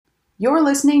You're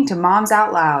listening to Moms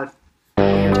Out Loud.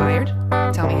 You're tired?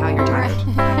 Tell me how you're tired.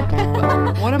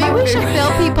 Maybe we should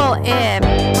fill people in.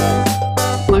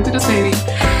 Look at this baby.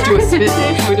 Do a spit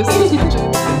take. We just suspension.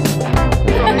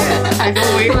 I go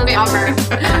away from the offer.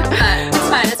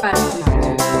 It's fine.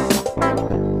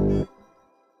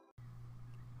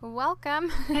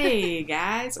 Welcome. Hey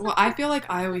guys. Well, I feel like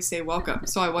I always say welcome,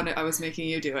 so I was making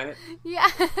you do it. Yeah.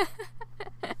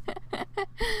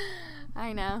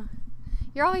 I know.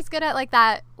 You're always good at like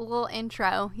that little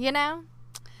intro, you know?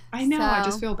 I know. So. I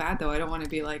just feel bad though. I don't want to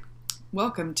be like,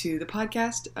 welcome to the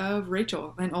podcast of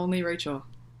Rachel and only Rachel.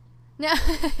 No.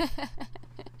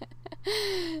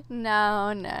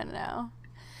 No.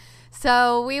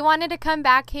 So we wanted to come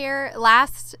back here.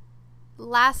 Last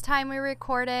time we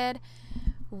recorded,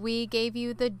 we gave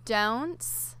you the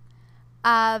don'ts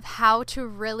of how to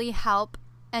really help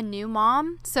a new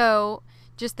mom. So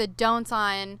just the don'ts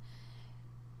on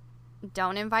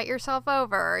don't invite yourself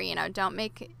over, don't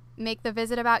make the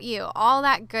visit about you, all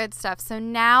that good stuff. So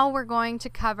now we're going to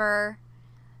cover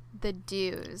the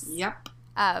do's. Yep.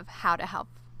 Of how to help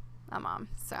a mom.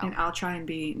 So and I'll try and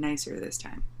be nicer this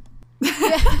time.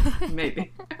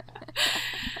 Maybe.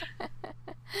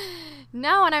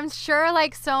 No, and I'm sure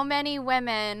like so many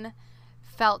women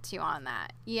felt you on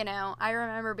that. I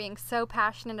remember being so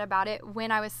passionate about it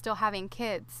when I was still having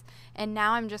kids. And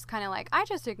now I'm just kind of like, I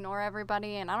just ignore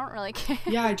everybody and I don't really care.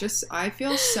 Yeah, I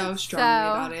feel so strongly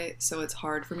about it. So it's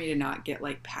hard for me to not get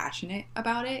like passionate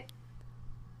about it.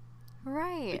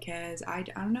 Right. Because I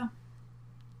don't know.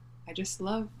 I just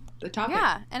love the topic.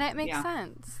 Yeah, and it makes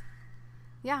sense.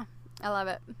 Yeah, I love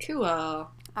it. Cool. All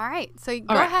right, so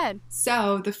go ahead.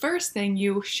 So the first thing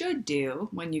you should do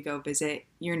when you go visit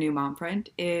your new mom friend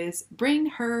is bring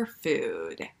her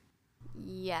food.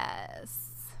 Yes.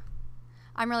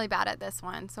 I'm really bad at this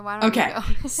one, so why don't you go?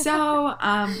 So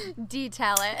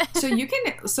detail it.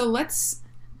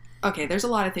 There's a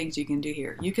lot of things you can do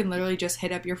here. You can literally just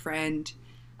hit up your friend.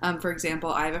 For example,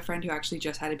 I have a friend who actually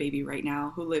just had a baby right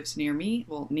now who lives near me,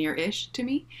 well, near-ish to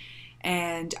me.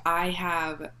 And I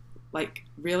have,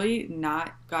 really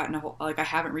not gotten I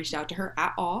haven't reached out to her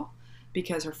at all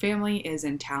because her family is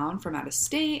in town from out of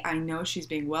state. I know she's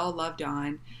being well loved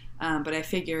on, but I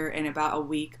figure in about a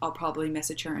week I'll probably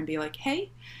message her and be like,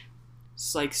 hey,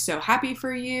 so happy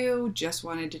for you. Just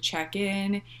wanted to check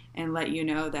in and let you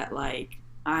know that,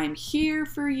 I'm here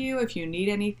for you if you need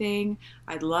anything.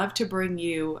 I'd love to bring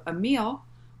you a meal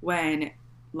when,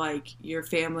 your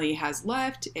family has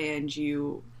left and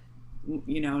you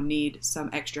need some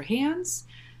extra hands.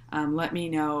 Let me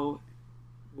know,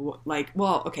 so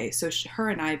her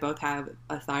and I both have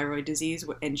a thyroid disease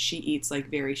and she eats,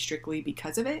 very strictly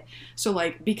because of it.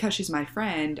 So, because she's my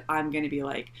friend, I'm going to be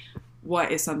like,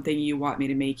 what is something you want me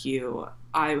to make you?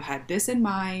 I had this in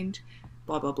mind.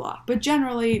 Blah, blah, blah. But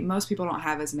generally, most people don't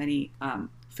have as many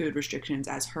food restrictions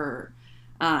as her.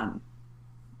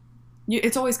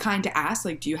 It's always kind to ask,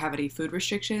 do you have any food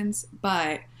restrictions?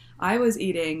 But I was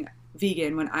eating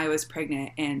vegan when I was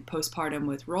pregnant and postpartum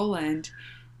with Roland,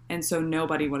 and so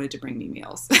nobody wanted to bring me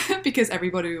meals because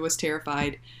everybody was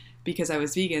terrified because I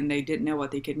was vegan. They didn't know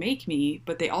what they could make me,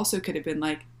 but they also could have been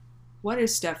like, what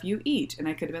is stuff you eat? And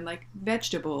I could have been like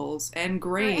vegetables and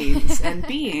grains and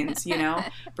beans,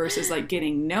 versus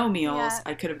getting no meals. Yeah.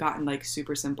 I could have gotten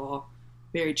super simple,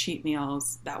 very cheap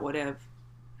meals that would have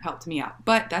helped me out.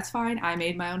 But that's fine. I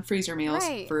made my own freezer meals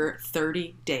for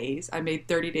 30 days. I made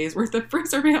 30 days worth of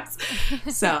freezer meals.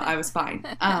 So I was fine.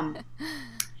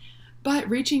 But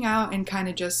reaching out and kind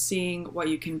of just seeing what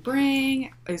you can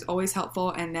bring is always helpful.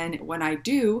 And then when I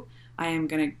do, I am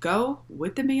going to go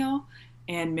with the meal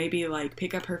and maybe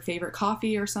pick up her favorite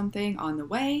coffee or something on the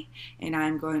way. And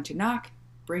I'm going to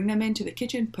bring them into the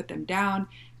kitchen, put them down,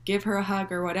 give her a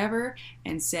hug or whatever,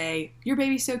 and say, your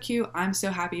baby's so cute. I'm so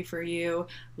happy for you.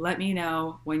 Let me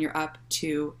know when you're up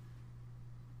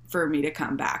for me to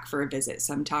come back for a visit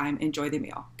sometime. Enjoy the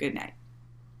meal. Good night.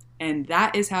 And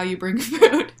that is how you bring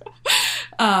food.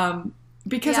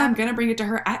 Because I'm going to bring it to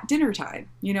her at dinner time.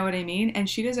 You know what I mean? And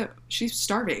she's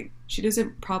starving. She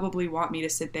doesn't probably want me to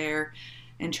sit there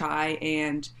and try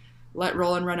and let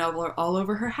Roland run all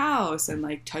over her house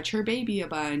and touch her baby a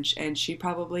bunch. And she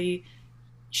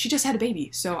just had a baby.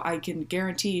 So I can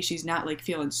guarantee she's not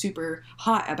feeling super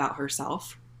hot about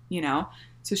herself,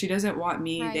 So she doesn't want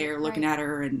me there looking at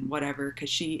her and whatever, because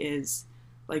she is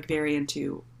very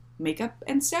into makeup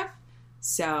and stuff.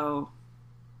 So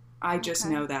I just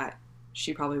know that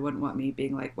she probably wouldn't want me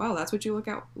being like, wow, that's what you look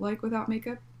out like without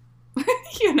makeup.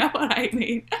 You know what I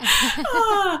mean?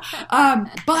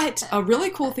 But a really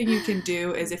cool thing you can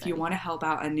do is if you want to help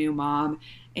out a new mom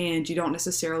and you don't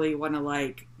necessarily want to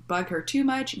bug her too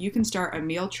much, you can start a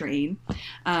meal train.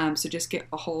 So just get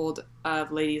a hold of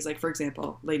ladies, like for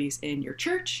example, ladies in your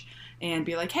church, and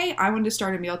be like, hey, I want to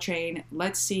start a meal train.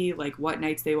 Let's see like what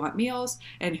nights they want meals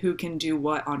and who can do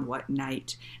what on what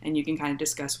night. And you can kind of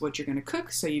discuss what you're going to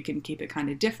cook so you can keep it kind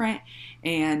of different.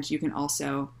 And you can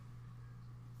also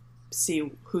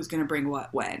see who's going to bring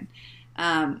what when.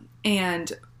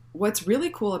 And what's really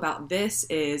cool about this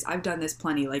is I've done this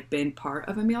plenty, like been part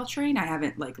of a meal train. I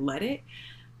haven't like led it,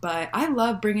 but I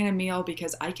love bringing a meal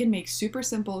because I can make super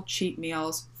simple, cheap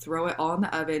meals, throw it all in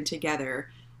the oven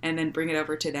together, and then bring it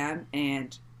over to them.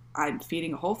 And I'm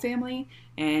feeding a whole family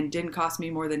and didn't cost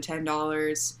me more than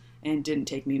 $10 and didn't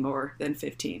take me more than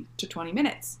 15 to 20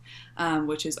 minutes,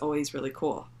 which is always really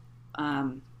cool.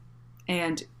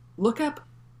 And look up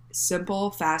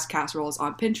simple, fast casseroles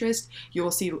on Pinterest. You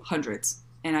will see hundreds.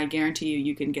 And I guarantee you,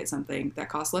 you can get something that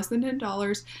costs less than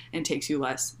 $10 and takes you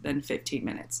less than 15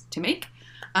 minutes to make.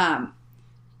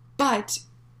 But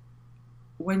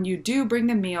when you do bring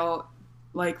the meal,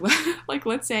 like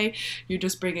let's say you're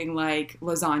just bringing like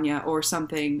lasagna or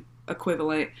something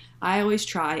equivalent, I always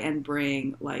try and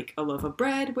bring like a loaf of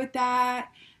bread with that,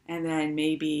 and then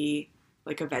maybe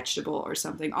like a vegetable or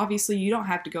something. Obviously, you don't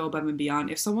have to go above and beyond.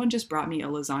 If someone just brought me a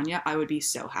lasagna, I would be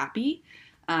so happy.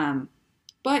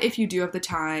 But if you do have the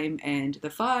time and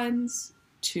the funds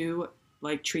to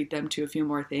like treat them to a few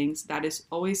more things, that is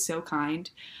always so kind.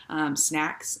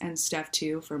 Snacks and stuff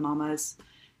too for mamas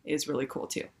is really cool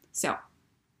too. So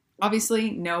obviously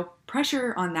no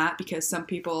pressure on that because some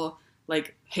people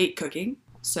like hate cooking.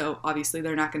 So obviously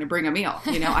they're not going to bring a meal.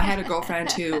 You know, I had a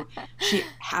girlfriend who she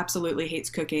absolutely hates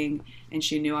cooking, and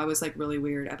she knew I was like really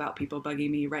weird about people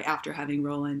bugging me right after having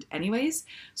Roland anyways.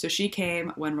 So she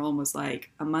came when Roland was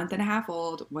like a month and a half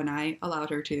old when I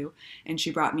allowed her to, and she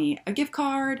brought me a gift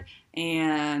card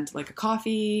and like a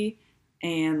coffee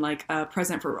and like a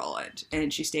present for Roland.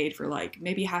 And she stayed for like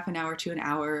maybe half an hour to an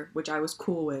hour, which I was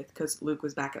cool with because Luke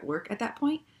was back at work at that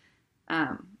point.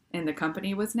 And the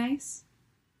company was nice.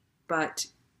 But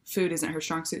food isn't her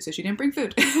strong suit, so she didn't bring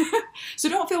food. So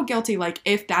don't feel guilty like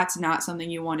if that's not something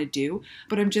you want to do.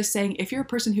 But I'm just saying, if you're a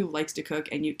person who likes to cook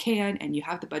and you can and you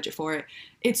have the budget for it,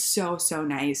 it's so, so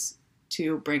nice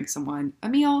to bring someone a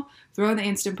meal, throw in the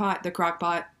Instant Pot, the crock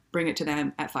pot, bring it to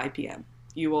them at 5 p.m.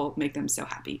 You will make them so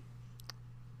happy.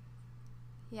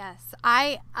 Yes.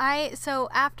 So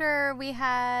after we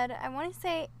had, I want to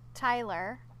say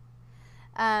Tyler,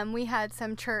 we had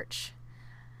some church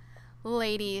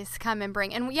ladies come and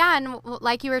bring, and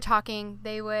like you were talking,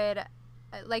 they would,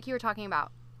 like you were talking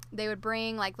about, they would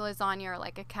bring like lasagna or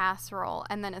like a casserole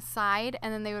and then a side,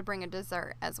 and then they would bring a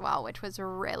dessert as well, which was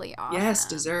really awesome. Yes,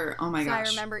 dessert. Oh my gosh. I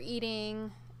remember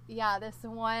eating, this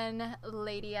one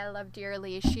lady I love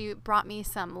dearly, she brought me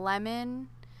some lemon,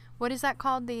 what is that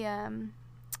called? The,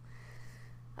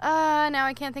 now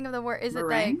I can't think of the word. Is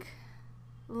meringue?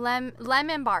 It like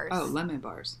lemon bars? Oh, lemon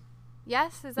bars.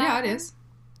 Yes, is that? Yeah, it is.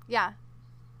 Yeah,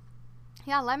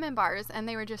 lemon bars, and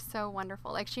they were just so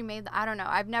wonderful. Like she made, I don't know,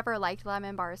 I've never liked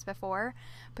lemon bars before,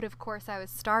 but of course I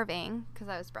was starving because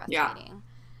I was breastfeeding,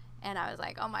 and I was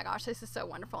like, oh my gosh, this is so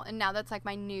wonderful. And now that's like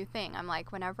my new thing. I'm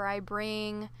like, whenever I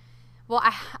bring,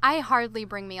 I hardly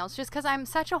bring meals just because I'm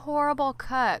such a horrible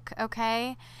cook,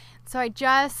 okay? So I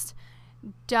just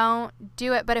don't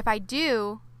do it. But if I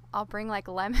do, I'll bring like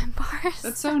lemon bars.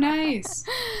 That's so nice.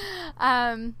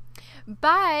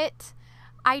 But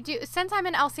I do, since I'm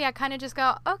in LC, I kind of just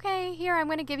go, okay, here, I'm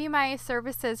going to give you my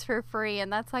services for free.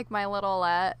 And that's like my little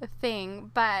thing.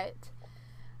 But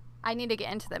I need to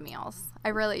get into the meals. I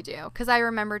really do. Because I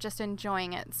remember just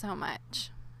enjoying it so much.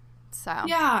 So.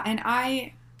 Yeah, and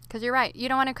because you're right. You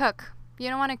don't want to cook. You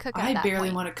don't want to cook at that barely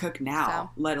point. want to cook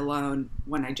now, let alone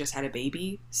when I just had a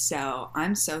baby. So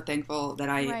I'm so thankful that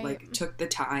I like took the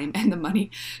time and the money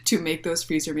to make those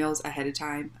freezer meals ahead of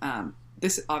time.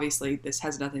 This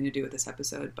has nothing to do with this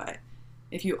episode, but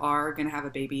if you are going to have a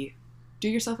baby, do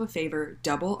yourself a favor,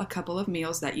 double a couple of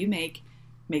meals that you make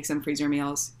some freezer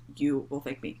meals. You will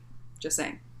thank me. Just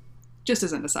saying. Just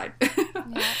as an aside.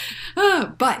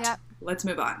 Yep. But let's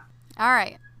move on. All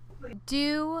right.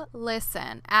 Do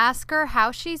listen. Ask her how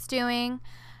she's doing.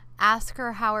 Ask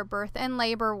her how her birth and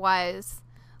labor was.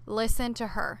 Listen to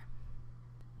her.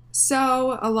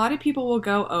 So a lot of people will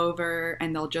go over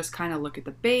and they'll just kind of look at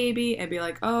the baby and be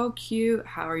like, oh, cute.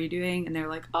 How are you doing? And they're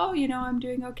like, oh, I'm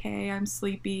doing okay. I'm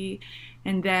sleepy.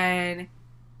 And then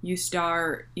you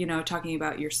start, talking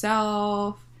about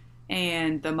yourself,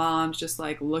 and the mom's just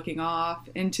like looking off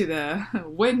into the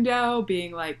window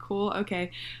being like, cool,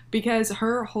 okay, because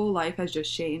her whole life has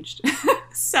just changed.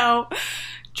 So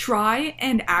Try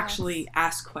and actually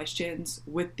ask questions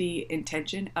with the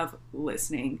intention of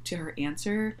listening to her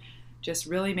answer. Just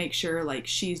really make sure like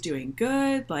she's doing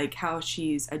good, like how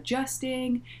she's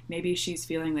adjusting. Maybe she's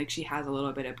feeling like she has a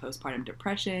little bit of postpartum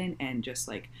depression and just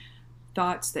like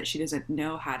thoughts that she doesn't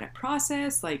know how to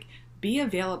process. Like, be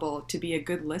available to be a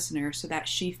good listener so that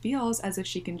she feels as if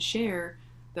she can share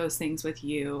those things with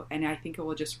you. And I think it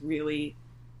will just really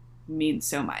mean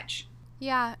so much.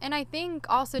 Yeah, and I think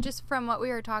also just from what we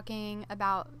were talking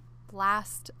about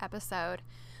last episode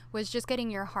was just getting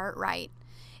your heart right.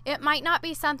 It might not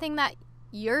be something that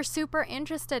you're super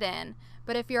interested in,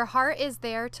 but if your heart is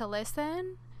there to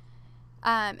listen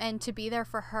and to be there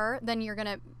for her, then you're going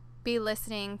to be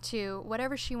listening to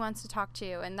whatever she wants to talk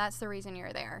to, and that's the reason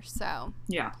you're there. So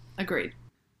yeah, agreed.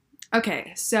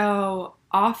 Okay, so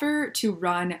offer to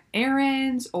run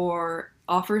errands or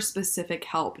offer specific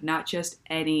help, not just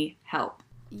any help.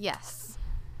 Yes.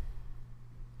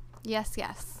 Yes.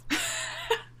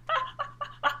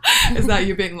 Is that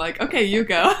you being like, okay, you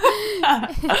go?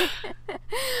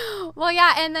 Well,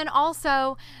 yeah, and then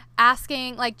also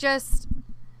asking, like, just,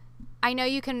 I know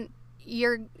you're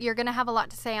going to have a lot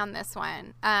to say on this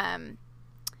one,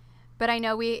 but I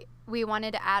know we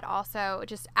wanted to add also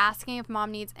just asking if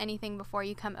mom needs anything before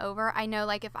you come over. I know,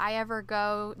 like, if I ever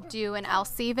go do an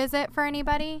LC visit for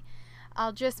anybody,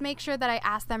 I'll just make sure that I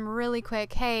ask them really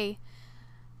quick, hey,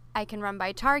 I can run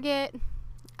by Target,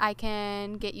 I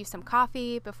can get you some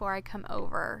coffee before I come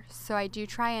over. So I do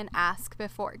try and ask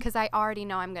before, because I already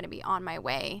know I'm going to be on my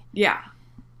way. Yeah.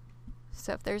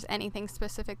 So if there's anything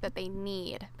specific that they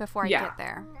need before I get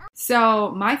there.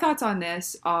 So my thoughts on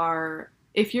this are,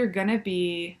 if you're going to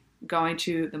be going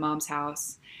to the mom's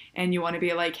house and you want to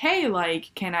be like, hey, like,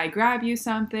 can I grab you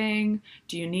something?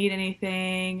 Do you need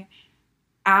anything?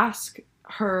 Ask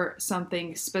her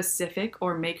something specific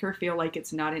or make her feel like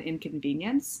it's not an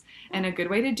inconvenience. And a good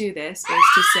way to do this is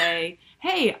to say,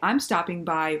 hey, I'm stopping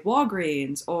by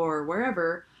Walgreens or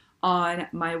wherever on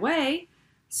my way,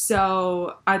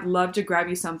 so I'd love to grab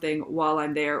you something while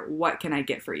I'm there. What can I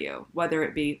get for you? Whether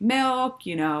it be milk,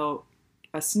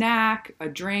 a snack, a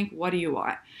drink, what do you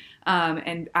want?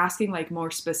 And asking like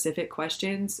more specific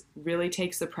questions really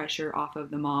takes the pressure off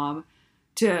of the mom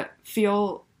to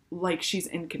feel like she's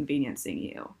inconveniencing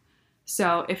you.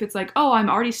 So if it's like, oh, I'm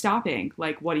already stopping,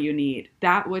 like, what do you need?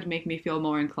 That would make me feel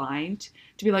more inclined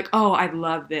to be like, oh, I'd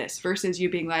love this, versus you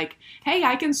being like, hey,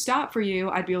 I can stop for you.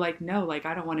 I'd be like, no, like,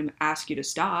 I don't want to ask you to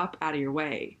stop out of your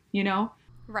way,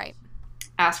 Right.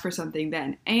 Ask for something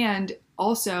then. And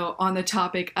also on the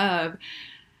topic of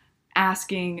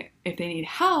asking if they need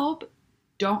help,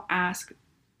 don't ask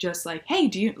just like, hey,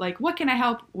 do you, like, what can I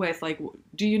help with? Like,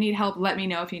 do you need help? Let me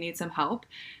know if you need some help.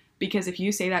 Because if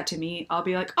you say that to me, I'll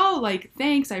be like, oh, like,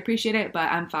 thanks, I appreciate it,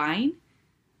 but I'm fine.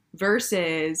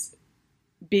 Versus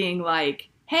being like,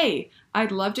 hey,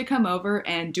 I'd love to come over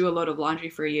and do a load of laundry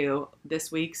for you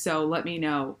this week, so let me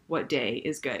know what day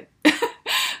is good.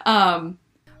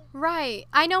 Right.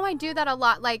 I know I do that a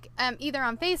lot, like either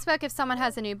on Facebook if someone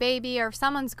has a new baby or if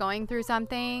someone's going through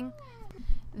something,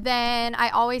 then I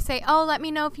always say, oh, let me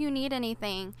know if you need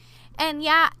anything. And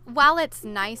yeah, while it's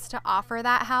nice to offer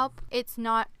that help, it's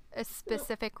not a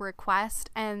specific request,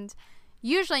 and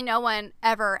usually no one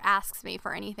ever asks me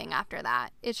for anything after that.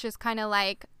 It's just kind of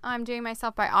like, I'm doing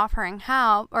myself by offering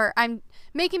help, or I'm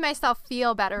making myself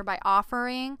feel better by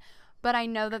offering, but I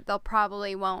know that they'll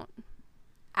probably won't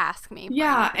ask me.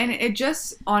 Yeah, and it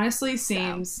just honestly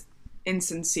seems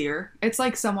insincere. It's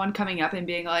like someone coming up and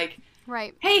being like,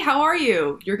 right, hey, how are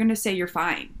you? You're going to say you're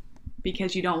fine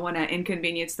because you don't want to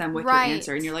inconvenience them with your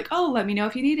answer. And you're like, oh, let me know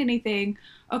if you need anything.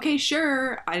 Okay,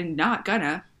 sure. I'm not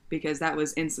gonna, because that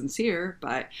was insincere.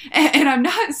 But, and I'm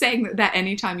not saying that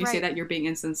anytime you say that you're being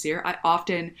insincere. I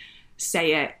often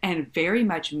say it and very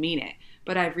much mean it.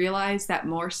 But I've realized that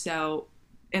more so,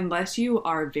 unless you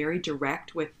are very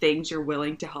direct with things you're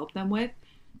willing to help them with,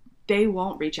 they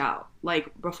won't reach out.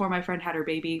 Like before my friend had her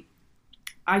baby,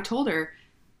 I told her,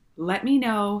 let me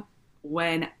know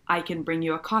when I can bring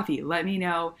you a coffee. Let me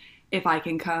know if I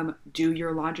can come do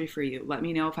your laundry for you. Let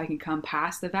me know if I can come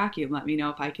pass the vacuum. Let me know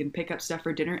if I can pick up stuff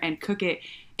for dinner and cook it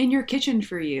in your kitchen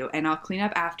for you. And I'll clean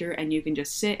up after and you can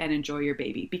just sit and enjoy your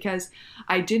baby. Because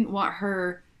I didn't want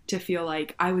her to feel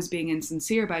like I was being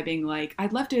insincere by being like,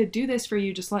 I'd love to do this for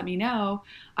you, just let me know.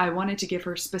 I wanted to give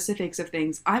her specifics of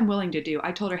things I'm willing to do.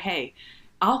 I told her, hey,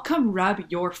 I'll come rub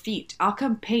your feet. I'll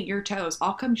come paint your toes.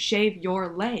 I'll come shave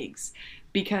your legs.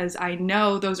 Because I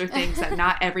know those are things that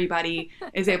not everybody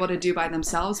is able to do by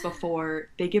themselves before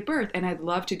they give birth. And I'd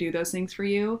love to do those things for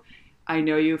you. I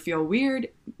know you feel weird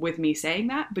with me saying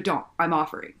that, but don't. I'm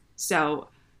offering. So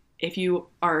if you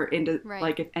are into, Right.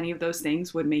 like, if any of those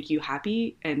things would make you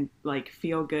happy and, like,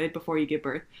 feel good before you give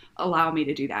birth, allow me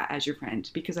to do that as your friend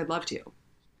because I'd love to,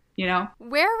 you know?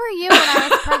 Where were you when I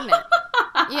was pregnant?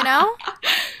 You know?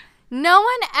 No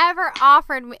one ever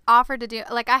offered to do,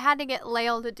 like, I had to get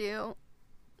Lael to do,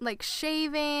 like,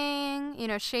 shaving, you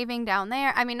know, shaving down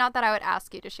there. I mean, not that I would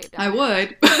ask you to shave down I there.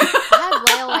 would. I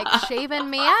had Lael, like, shaving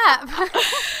me up.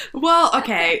 Well,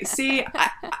 okay. See,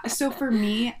 so for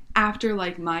me, after,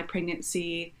 like, my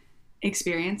pregnancy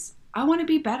experience, I want to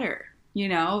be better. You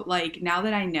know, like, now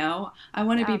that I know, I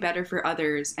want to be Yeah. better for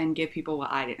others and give people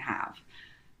what I didn't have.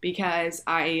 Because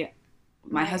my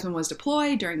Right. husband was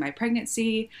deployed during my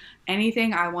pregnancy.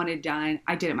 Anything I wanted done,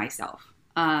 I did it myself.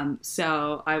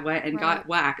 So I went and got Right.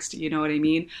 waxed, you know what I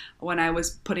mean? When I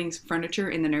was putting furniture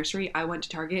in the nursery, I went to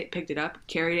Target, picked it up,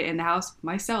 carried it in the house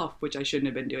myself, which I shouldn't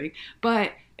have been doing.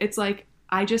 But it's like,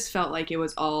 I just felt like it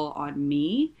was all on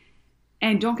me.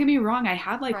 And don't get me wrong, I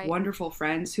had like Right. wonderful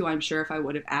friends who I'm sure if I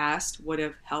would have asked would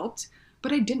have helped,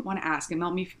 but I didn't want to ask. It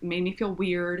made me feel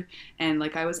weird and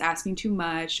like I was asking too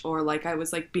much or like I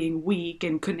was like being weak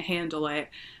and couldn't handle it.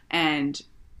 And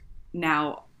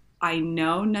now I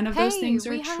know none of those things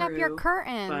are we true. hung up your But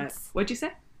curtains. what'd you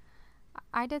say?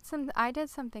 I did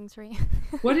some things for you.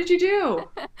 What did you do?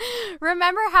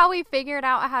 Remember how we figured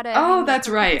out how to hang Oh, the that's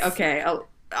right. curtains? Okay.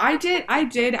 I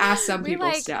did ask some We, people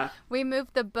like, stuff. We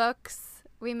moved the books.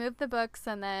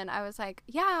 And then I was like,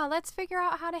 yeah, let's figure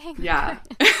out how to hang the Yeah.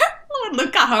 curtains. When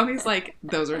Luke got home, he's like,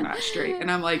 those are not straight. And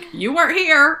I'm like, you weren't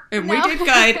here and we No. did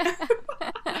good.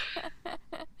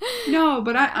 No,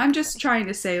 but I'm just trying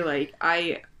to say, like,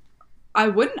 I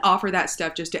wouldn't offer that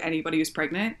stuff just to anybody who's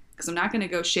pregnant because I'm not going to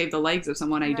go shave the legs of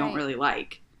someone I don't Right. really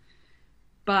like.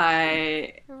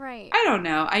 But Right. I don't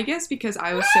know. I guess because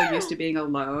I was so used to being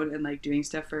alone and like doing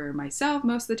stuff for myself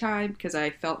most of the time because I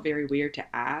felt very weird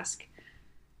to ask.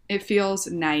 It feels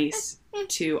nice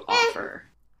to offer.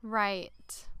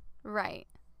 Right. Right.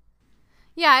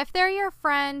 Yeah, if they're your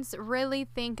friends, really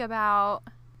think about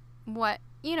what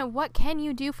can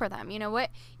you do for them?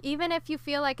 Even if you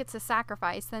feel like it's a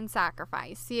sacrifice, then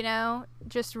sacrifice,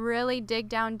 just really dig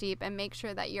down deep and make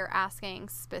sure that you're asking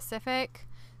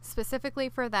specifically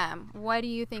for them. What do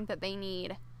you think that they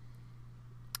need?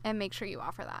 And make sure you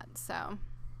offer that. So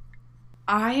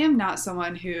I am not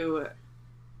someone who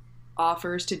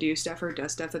offers to do stuff or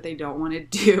does stuff that they don't want to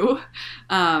do.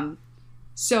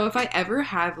 So if I ever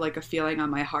have like a feeling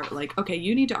on my heart, like, okay,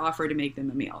 you need to offer to make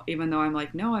them a meal, even though I'm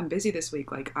like, no, I'm busy this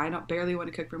week. Like, I don't barely want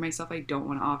to cook for myself. I don't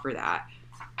want to offer that.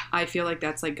 I feel like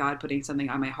that's like God putting something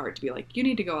on my heart to be like, you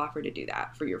need to go offer to do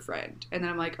that for your friend. And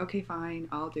then I'm like, okay, fine,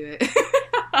 I'll do it.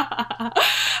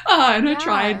 And I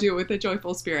try and do it with a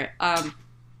joyful spirit.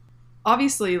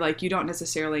 Obviously, like, you don't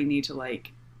necessarily need to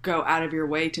like go out of your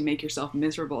way to make yourself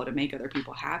miserable to make other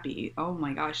people happy. Oh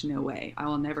my gosh, no way. I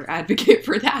will never advocate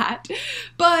for that.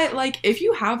 But like, if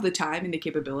you have the time and the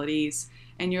capabilities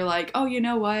and you're like, oh, you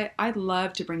know what? I'd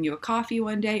love to bring you a coffee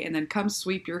one day and then come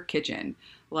sweep your kitchen.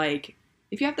 Like,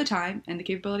 if you have the time and the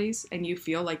capabilities and you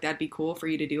feel like that'd be cool for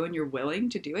you to do and you're willing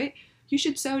to do it, you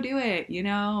should so do it.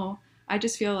 I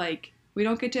just feel like we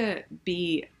don't get to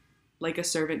be like a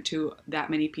servant to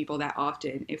that many people that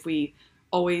often if we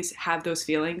always have those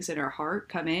feelings in our heart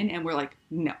come in and we're like,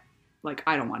 no, like,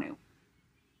 I don't want to.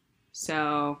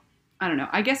 So I don't know.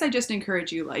 I guess I just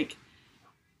encourage you like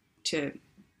to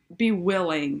be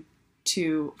willing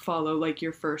to follow like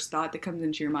your first thought that comes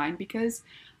into your mind, because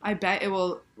I bet it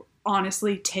will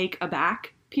honestly take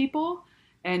aback people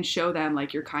and show them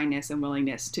like your kindness and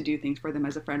willingness to do things for them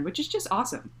as a friend, which is just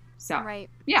awesome. So right.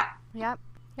 Yeah. Yep.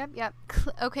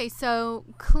 Okay, so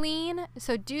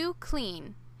do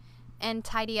clean and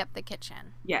tidy up the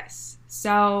kitchen. Yes.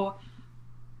 So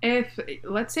if,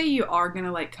 let's say you are going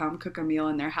to like come cook a meal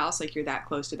in their house, like you're that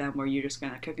close to them where you're just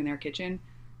going to cook in their kitchen,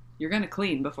 you're going to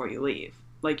clean before you leave.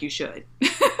 Like you should.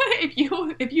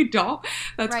 If you don't,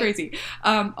 that's Right. crazy.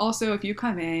 Also, if you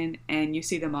come in and you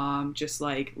see the mom just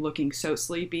like looking so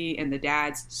sleepy and the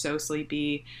dad's so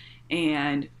sleepy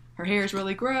and her hair is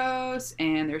really gross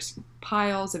and there's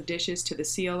piles of dishes to the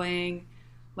ceiling,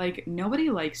 like, nobody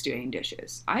likes doing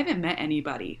dishes. I haven't met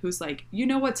anybody who's like, you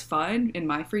know what's fun in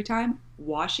my free time?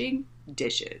 Washing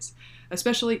dishes.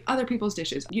 Especially other people's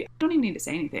dishes. You don't even need to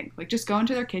say anything. Like, just go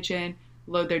into their kitchen,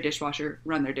 load their dishwasher,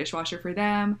 run their dishwasher for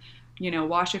them,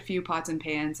 wash a few pots and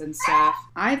pans and stuff.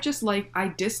 I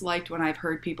disliked when I've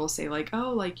heard people say like,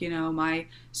 oh, like, my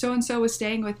so-and-so was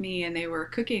staying with me and they were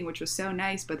cooking, which was so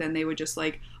nice, but then they would just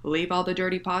like leave all the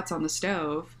dirty pots on the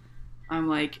stove. I'm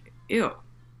like, ew.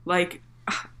 Like,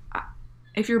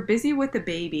 if you're busy with the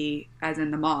baby, as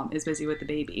in the mom is busy with the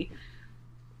baby,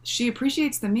 she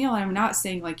appreciates the meal. I'm not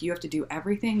saying like you have to do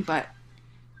everything, but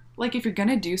like if you're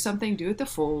gonna do something, do it the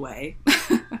full way.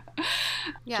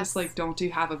 Yes. Just like don't do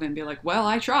half of it and be like, well,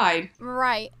 I tried.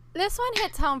 Right. This one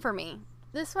hits home for me.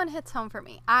 This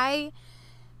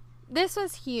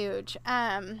was huge.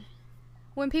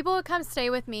 When people would come stay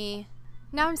with me,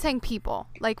 now I'm saying people,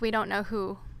 like we don't know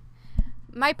who.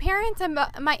 My parents and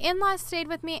my in-laws stayed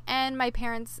with me, and my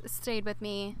parents stayed with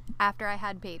me after I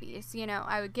had babies. You know,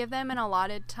 I would give them an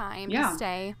allotted time to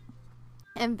stay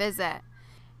and visit.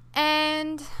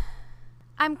 And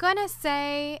I'm going to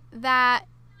say that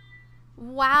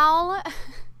while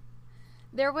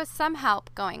there was some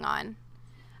help going on,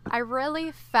 I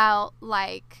really felt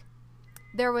like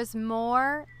there was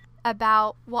more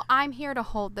about, well, I'm here to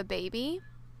hold the baby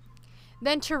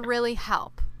than to really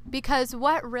help. Because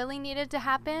what really needed to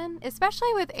happen,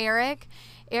 especially with Eric,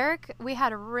 we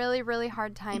had a really, really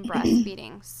hard time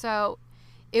breastfeeding. So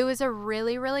it was a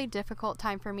really, really difficult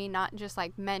time for me, not just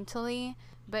like mentally,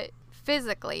 but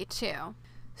physically too.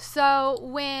 So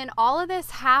when all of this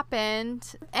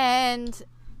happened and,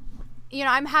 you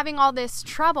know, I'm having all this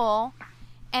trouble,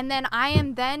 and then I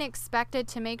am then expected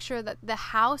to make sure that the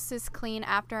house is clean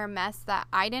after a mess that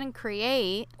I didn't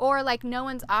create, or like no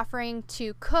one's offering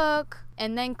to cook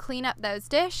and then clean up those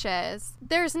dishes.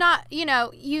 There's not, you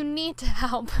know, you need to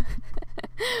help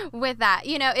with that.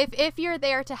 You know, if you're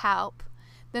there to help,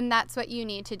 then that's what you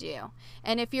need to do.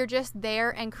 And if you're just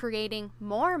there and creating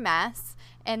more mess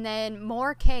and then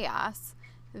more chaos,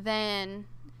 then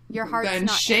your heart's then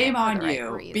not shame in it for on the right you.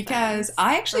 reasons. Because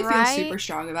I actually feel Right? super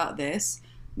strong about this.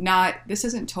 This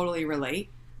doesn't totally relate,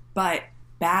 but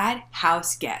bad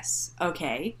house guests,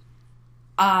 okay?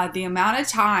 The amount of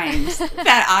times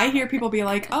that I hear people be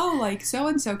like, oh, like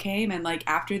so-and-so came and like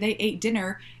after they ate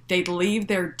dinner, they'd leave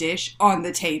their dish on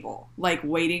the table, like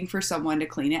waiting for someone to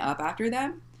clean it up after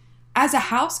them. As a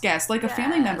house guest, like a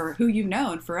family Yes. member who you've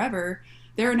known forever,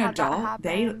 they're an Had that adult,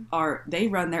 happen. they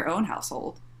run their own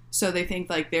household. So they think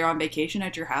like they're on vacation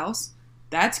at your house.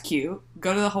 That's cute.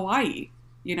 Go to Hawaii.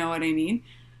 You know what I mean?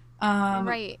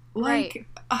 Right. Like,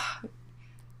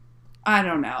 I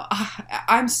don't know.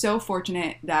 I'm so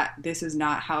fortunate that this is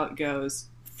not how it goes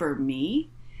for me,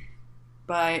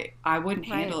 but I wouldn't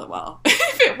handle it well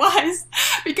if it was,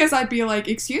 because I'd be like,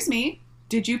 excuse me,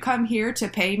 did you come here to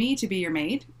pay me to be your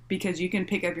maid? Because you can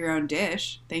pick up your own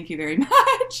dish. Thank you very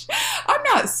much. I'm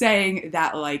not saying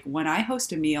that like when I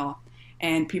host a meal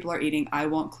and people are eating, I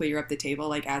won't clear up the table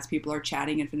like as people are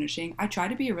chatting and finishing. I try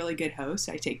to be a really good host.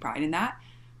 I take pride in that.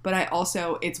 But I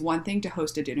also, it's one thing to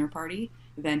host a dinner party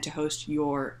than to host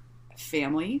your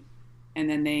family, and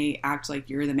then they act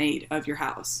like you're the maid of your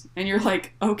house. And you're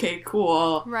like, okay,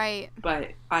 cool. Right. But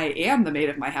I am the maid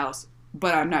of my house,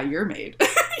 but I'm not your maid.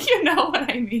 You know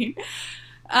what I mean?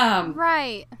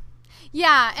 Right.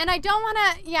 Yeah, and I don't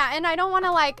want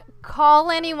to like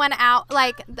call anyone out.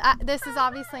 Like this is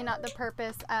obviously not the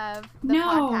purpose of the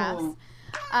podcast.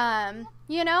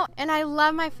 You know, and I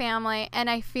love my family, and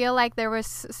I feel like there was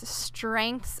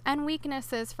strengths and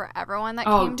weaknesses for everyone that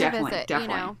came to visit.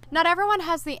 Definitely. You know, not everyone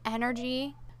has the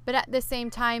energy, but at the same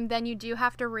time, then you do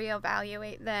have to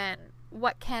reevaluate. Then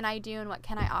what can I do and what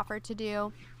can I offer to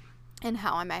do, and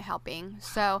how am I helping?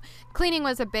 So cleaning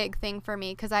was a big thing for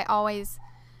me because I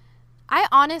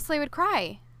honestly would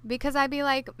cry because I'd be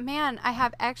like, man, I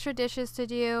have extra dishes to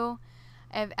do.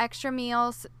 I have extra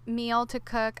meal to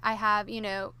cook. I have, you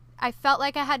know, I felt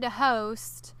like I had to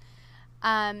host,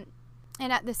 and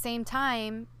at the same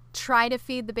time, try to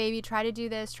feed the baby, try to do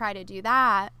this, try to do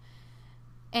that.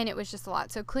 And it was just a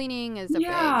lot. So cleaning is a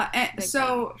big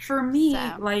so thing. for me,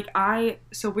 So. like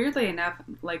so weirdly enough,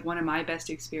 like one of my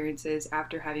best experiences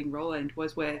after having Roland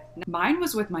was with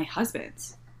my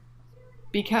husband's.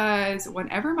 Because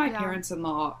whenever my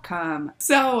parents-in-law come,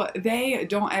 so they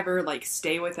don't ever like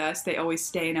stay with us. They always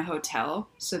stay in a hotel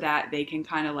so that they can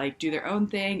kind of like do their own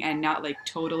thing and not like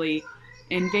totally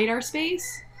invade our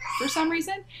space for some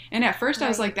reason. And at first I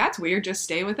was like, that's weird, just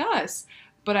stay with us.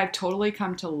 But I've totally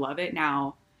come to love it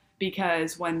now,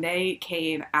 because when they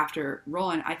came after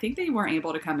Roland, I think they weren't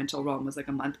able to come until Roland was like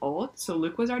a month old. So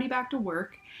Luke was already back to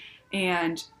work,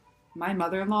 and my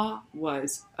mother-in-law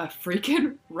was a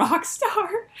freaking rock star.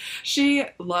 She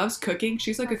loves cooking.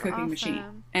 She's like a cooking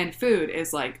machine. And food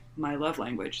is like my love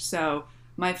language. So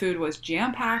my food was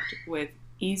jam-packed with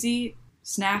easy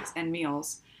snacks and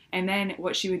meals. And then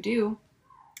what she would do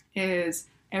is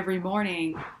every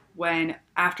morning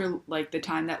after like the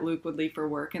time that Luke would leave for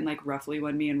work and like roughly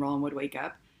when me and Roland would wake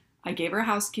up, I gave her a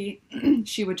house key.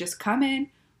 She would just come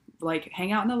in, like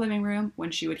hang out in the living room.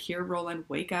 When she would hear Roland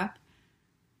wake up,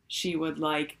 she would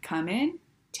like come in,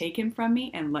 take him from me,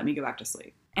 and let me go back to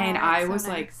sleep. And Oh, I that's so was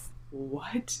like, nice.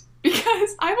 what?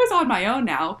 Because I was on my own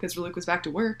now because Luke was back to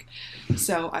work.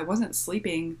 So I wasn't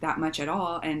sleeping that much at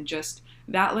all. And just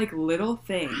that like little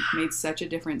thing made such a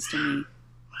difference to me.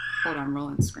 Hold on,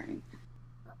 Roland's screaming.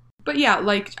 But yeah,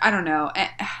 like, I don't know.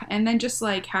 And then just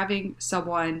like having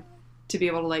someone to be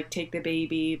able to like take the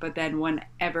baby, but then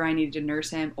whenever I needed to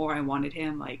nurse him or I wanted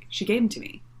him, like she gave him to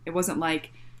me. It wasn't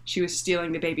like she was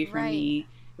stealing the baby from Right. me.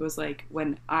 It was like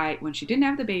when she didn't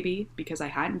have the baby because I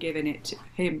hadn't given it to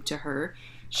him to her,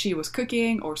 she was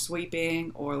cooking or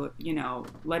sweeping or, you know,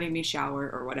 letting me shower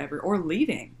or whatever, or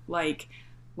leaving. Like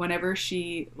whenever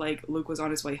she, like Luke was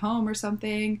on his way home or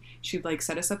something, she'd like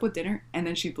set us up with dinner and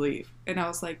then she'd leave. And I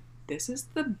was like, this is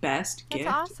the best That's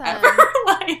gift awesome. ever.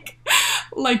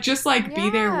 like just like be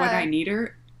there when Yeah. I need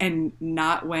her and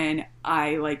not when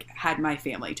I like had my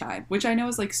family time, which I know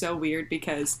is like so weird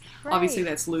because obviously Right.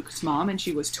 that's Luke's mom and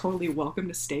she was totally welcome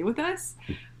to stay with us.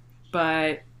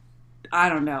 But I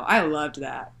don't know. I loved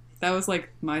that. That was like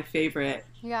my favorite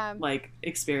Yeah. like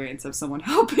experience of someone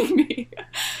helping me.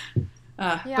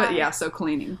 But yeah, so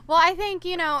cleaning. Well, I think,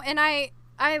 you know, and I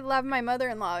love my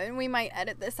mother-in-law, and we might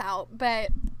edit this out, but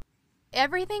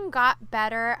everything got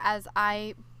better as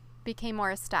I became more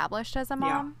established as a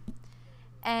mom.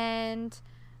 And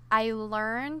I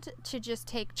learned to just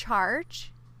take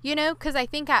charge, you know, because I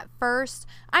think at first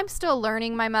I'm still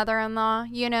learning my mother-in-law,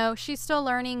 you know, she's still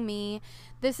learning me.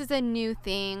 This is a new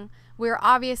thing. We're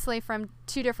obviously from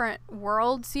two different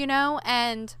worlds, you know,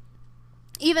 and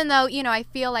even though, you know, I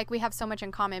feel like we have so much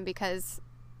in common because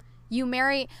you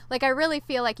marry, like, I really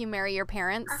feel like you marry your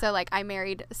parents. So, like, I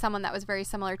married someone that was very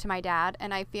similar to my dad,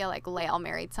 and I feel like Lael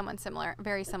married someone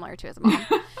very similar to his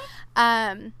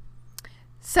mom.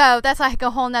 So that's like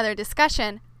a whole nother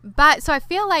discussion. But so I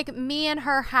feel like me and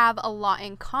her have a lot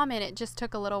in common. It just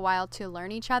took a little while to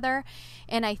learn each other.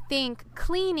 And I think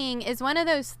cleaning is one of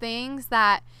those things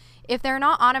that if they're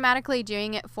not automatically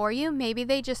doing it for you, maybe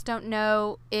they just don't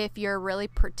know if you're really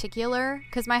particular.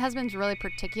 Because my husband's really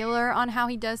particular on how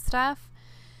he does stuff.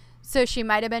 So she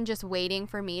might have been just waiting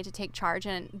for me to take charge.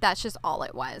 And that's just all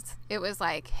it was. It was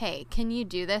like, hey, can you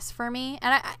do this for me?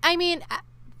 And I mean,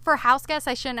 for house guests,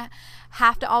 I shouldn't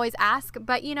have to always ask.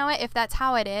 But you know what? If that's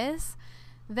how it is,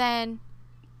 then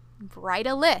write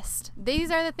a list. These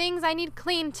are the things I need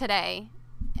cleaned today.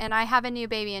 And I have a new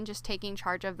baby, and just taking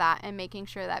charge of that and making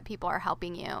sure that people are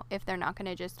helping you if they're not going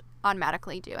to just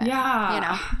automatically do it. Yeah. You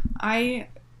know?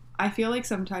 I feel like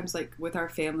sometimes like with our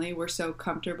family, we're so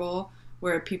comfortable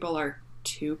where people are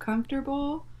too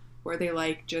comfortable where they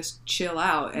like just chill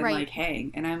out and Right. like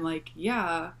hang. And I'm like,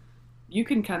 yeah, you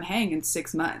can come hang in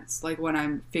 6 months. Like when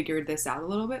I'm figured this out a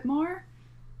little bit more.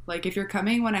 Like if you're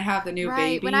coming when I have the new Right,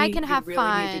 baby, when I can have you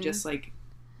really need to fun. just like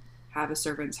have a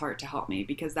servant's heart to help me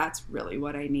because that's really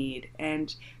what I need.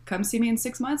 And come see me in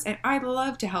 6 months and I'd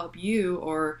love to help you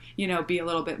or, you know, be a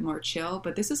little bit more chill.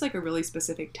 But this is like a really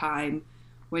specific time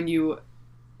when you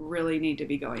really need to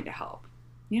be going to help,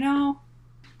 you know?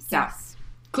 So, Yes.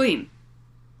 clean.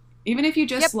 Even if you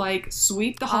just Yep. like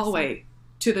sweep the Awesome. hallway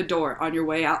to the door on your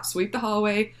way out, sweep the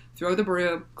hallway, throw the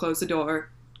broom, close the door,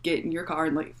 get in your car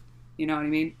and leave. You know what I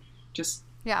mean? Just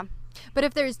Yeah. But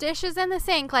if there's dishes in the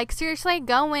sink, like seriously,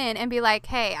 go in and be like,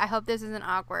 hey, I hope this isn't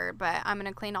awkward, but I'm going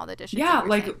to clean all the dishes. yeah, in your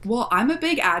like, sink. well, I'm a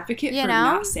big advocate You for know?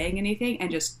 not saying anything and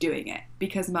just doing it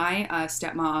because my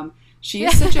stepmom, she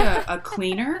is such a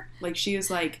cleaner. Like, she is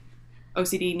like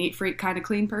OCD, neat freak kind of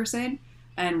clean person.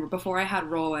 And before I had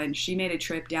Roland, she made a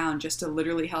trip down just to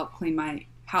literally help clean my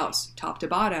house top to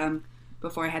bottom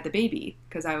before I had the baby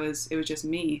because it was just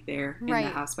me there in Right.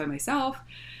 the house by myself.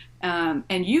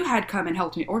 And you had come and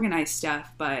helped me organize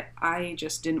stuff, but I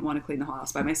just didn't want to clean the whole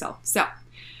house by myself. So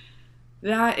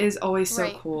that is always so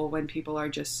Right. cool when people are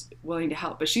just willing to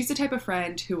help. But she's the type of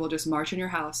friend who will just march in your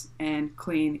house and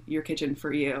clean your kitchen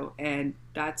for you. And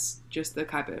that's just the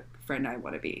type of friend I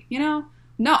want to be. You know,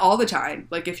 not all the time.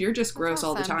 Like if you're just gross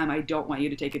all the awesome. time, I don't want you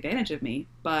to take advantage of me.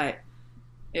 But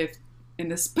if in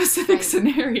this specific Right.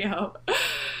 scenario,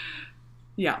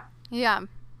 yeah. Yeah.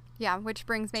 Yeah, which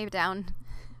brings me down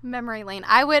memory lane.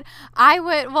 I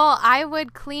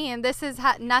would clean. This is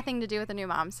nothing to do with the new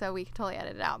mom, so we can totally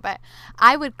edit it out. But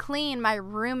I would clean my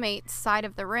roommate's side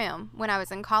of the room when I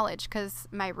was in college because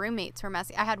my roommates were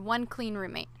messy. I had one clean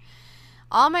roommate.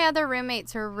 All my other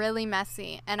roommates were really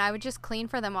messy, and I would just clean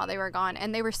for them while they were gone.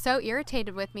 And they were so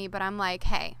irritated with me, but I'm like,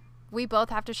 hey, we both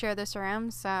have to share this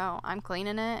room, so I'm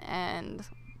cleaning it, and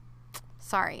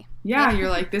sorry. Yeah, you're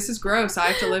like, this is gross. I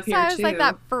have to live So here I was too. like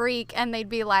that freak, and they'd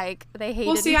be like, they hated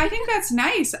Well, see, me. I think that's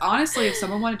nice. Honestly, if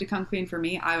someone wanted to come clean for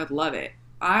me, I would love it.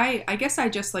 I guess I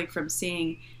just like from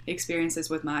seeing experiences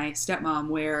with my stepmom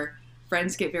where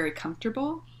friends get very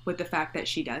comfortable with the fact that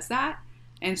she does that.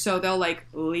 And so they'll like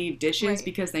leave dishes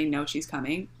because they know she's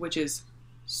coming, which is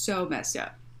so messed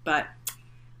up. But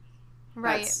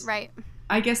Right.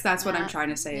 I guess that's what I'm trying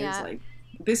to say Yeah. is like,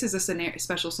 this is a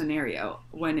special scenario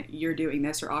when you're doing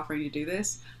this or offering to do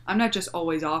this. I'm not just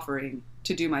always offering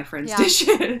to do my friend's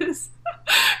dishes.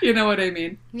 You know what I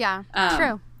mean? Yeah.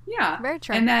 True. Yeah. Very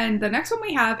true. And then the next one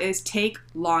we have is take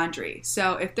laundry.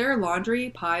 So if their laundry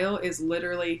pile is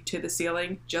literally to the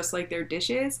ceiling, just like their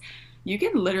dishes, you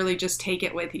can literally just take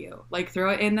it with you. Like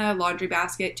throw it in the laundry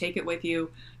basket, take it with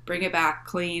you, bring it back,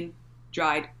 clean,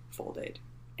 dried, folded.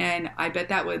 And I bet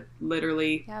that would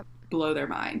literally blow their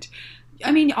mind.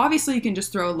 I mean, obviously you can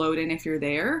just throw a load in if you're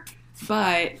there,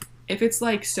 but if it's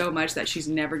like so much that she's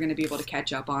never going to be able to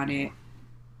catch up on it,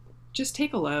 just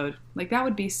take a load. Like that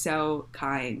would be so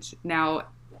kind. Now,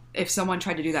 if someone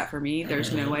tried to do that for me,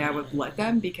 there's no way I would let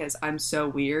them because I'm so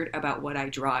weird about what I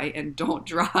dry and don't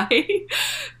dry.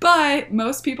 But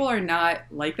most people are not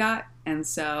like that. And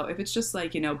so if it's just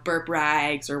like, burp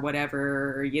rags or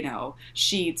whatever, or,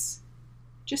 sheets,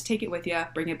 just take it with you,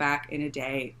 bring it back in a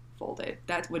day, fold it.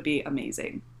 That would be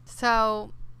amazing.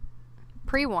 So,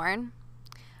 pre-warn,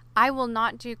 I will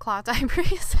not do cloth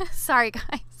diapers. Sorry,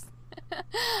 guys.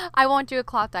 I won't do a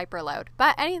cloth diaper load.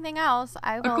 But anything else,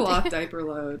 I will do. A cloth diaper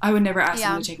load. I would never ask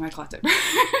them to take my cloth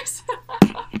diapers.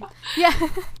 Yeah.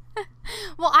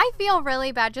 Well, I feel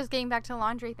really bad, just getting back to the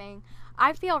laundry thing.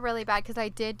 I feel really bad because I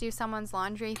did do someone's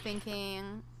laundry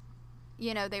thinking,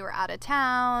 they were out of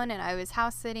town and I was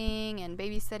house sitting and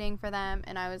babysitting for them.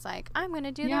 And I was like, I'm going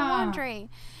to do their laundry.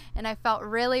 And I felt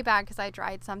really bad because I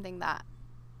dried something that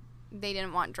they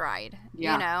didn't want dried,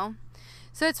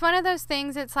 So it's one of those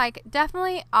things. It's like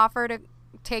definitely offer to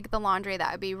take the laundry.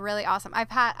 That would be really awesome.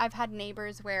 I've had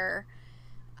neighbors where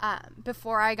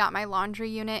before I got my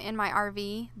laundry unit in my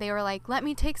RV, they were like, let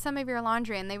me take some of your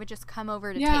laundry. And they would just come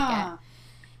over to take it.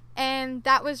 And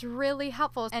that was really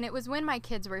helpful. And it was when my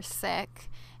kids were sick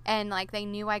and like they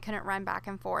knew I couldn't run back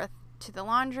and forth to the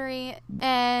laundry.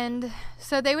 And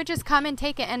so they would just come and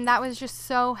take it. And that was just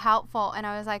so helpful. And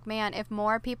I was like, man, if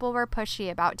more people were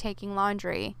pushy about taking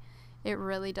laundry, it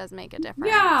really does make a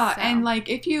difference. Yeah. So. And like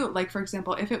if you, like for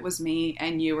example, if it was me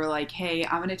and you were like, hey,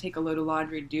 I'm going to take a load of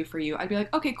laundry to do for you, I'd be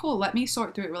like, okay, cool. Let me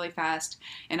sort through it really fast.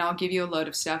 And I'll give you a load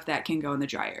of stuff that can go in the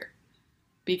dryer.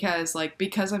 Because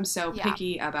I'm so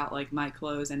picky about like my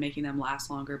clothes and making them last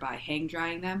longer by hang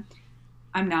drying them,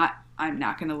 I'm not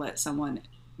going to let someone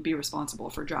be responsible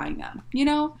for drying them,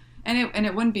 And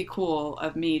it wouldn't be cool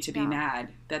of me to be mad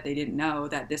that they didn't know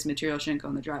that this material shouldn't go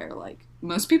in the dryer. Like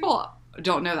most people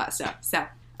don't know that stuff. So,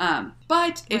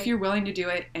 but if you're willing to do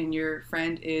it and your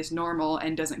friend is normal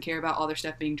and doesn't care about all their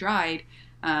stuff being dried,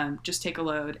 just take a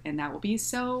load and that will be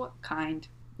so kind.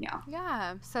 Yeah.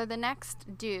 Yeah. So the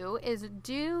next do is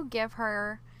give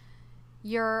her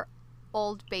your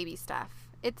old baby stuff.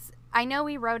 I know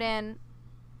we wrote in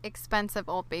expensive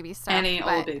old baby stuff. Any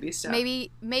old baby stuff. Maybe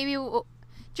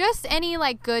just any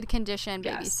like good condition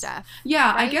baby stuff.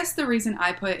 Yeah. Right? I guess the reason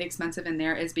I put expensive in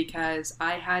there is because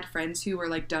I had friends who were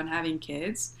like done having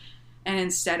kids, and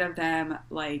instead of them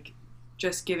like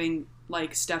just giving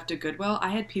like stuff to Goodwill, I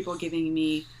had people giving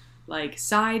me like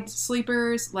side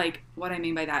sleepers. Like what I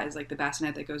mean by that is like the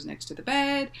bassinet that goes next to the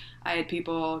bed. I had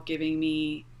people giving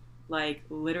me like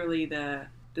literally the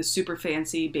super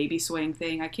fancy baby swing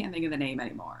thing. I can't think of the name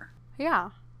anymore. Yeah.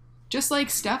 Just like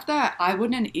stuff that I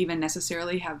wouldn't even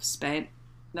necessarily have spent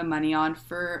the money on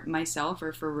for myself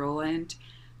or for Roland,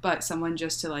 but someone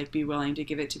just to like be willing to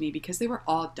give it to me because they were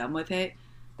all done with it.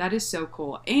 That is so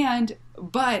cool.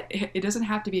 But it doesn't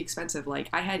have to be expensive. Like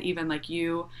I had even like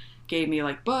you gave me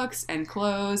like books and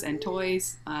clothes and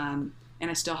toys, and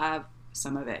I still have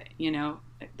some of it,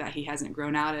 that he hasn't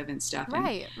grown out of and stuff.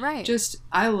 Right. Just,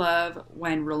 I love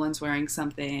when Roland's wearing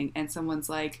something and someone's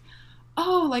like,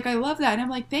 oh, like I love that. And I'm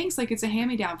like, thanks. Like it's a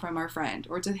hand-me-down from our friend,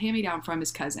 or it's a hand-me-down from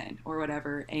his cousin or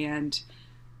whatever. And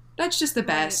that's just the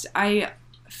best. Right.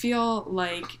 I feel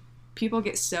like people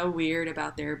get so weird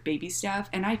about their baby stuff,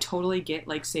 and I totally get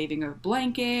like saving a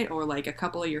blanket or like a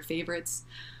couple of your favorites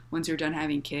once you're done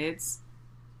having kids.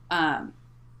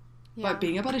 But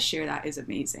being able to share that is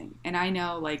amazing. And I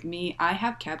know like me, I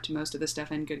have kept most of the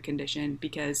stuff in good condition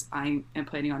because I am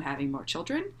planning on having more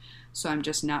children. So I'm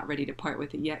just not ready to part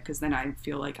with it yet, because then I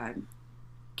feel like I'm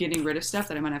getting rid of stuff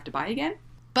that I'm going to have to buy again.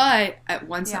 But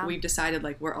once that we've decided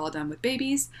like we're all done with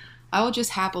babies, I will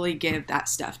just happily give that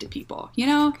stuff to people,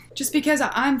 just because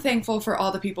I'm thankful for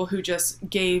all the people who just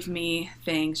gave me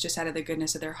things just out of the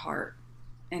goodness of their heart.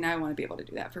 And I want to be able to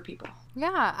do that for people.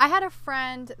 Yeah. I had a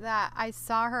friend that I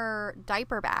saw her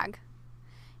diaper bag,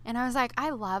 and I was like, I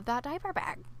love that diaper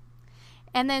bag.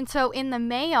 And then so in the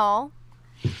mail,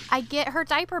 I get her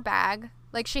diaper bag.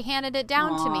 Like, she handed it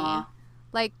down to me.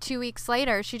 Like 2 weeks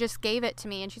later, she just gave it to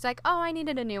me, and she's like, "Oh, I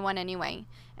needed a new one anyway."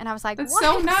 And I was like, That's "What?"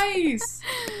 so nice.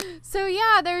 So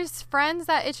yeah, there's friends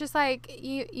that it's just like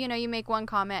you know, you make one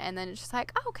comment and then it's just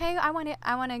like, oh, okay, I want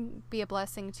to be a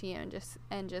blessing to you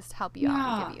and just help you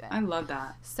out and give you it. I love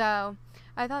that. So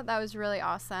I thought that was really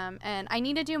awesome, and I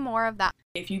need to do more of that.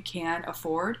 If you can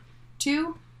afford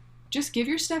to, just give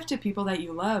your stuff to people that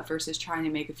you love versus trying to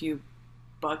make a few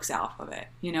bucks out of it,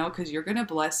 you know, because you're gonna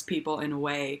bless people in a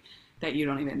way that you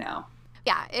don't even know.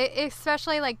 Yeah,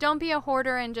 especially like, don't be a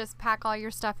hoarder and just pack all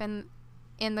your stuff in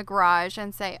the garage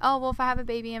and say, oh, well, if I have a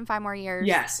baby in 5 more years.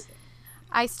 Yes.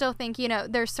 I still think, you know,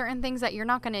 there's certain things that you're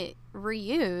not going to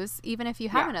reuse even if you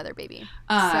have another baby.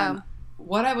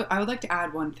 What I would like to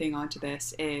add one thing onto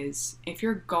this is, if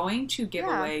you're going to give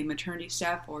away maternity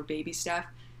stuff or baby stuff,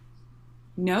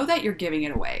 know that you're giving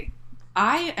it away.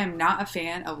 I am not a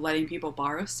fan of letting people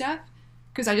borrow stuff,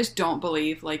 because I just don't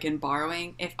believe like in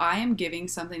borrowing. If I am giving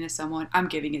something to someone, I'm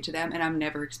giving it to them and I'm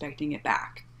never expecting it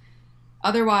back.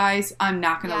 Otherwise, I'm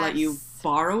not going to let you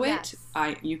borrow it.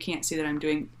 You can't see that I'm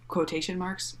doing quotation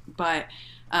marks, but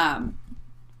I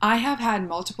have had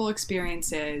multiple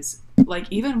experiences, like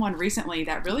even one recently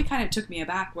that really kind of took me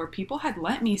aback, where people had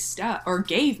lent me stuff or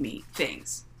gave me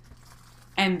things.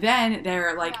 And then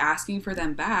they're like asking for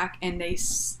them back, and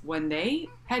when they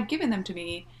had given them to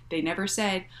me, they never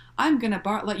said, "I'm gonna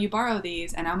let you borrow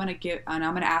these, and I'm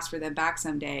gonna ask for them back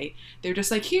someday." They're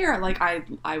just like, "Here, like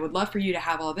I would love for you to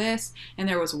have all this." And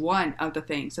there was one of the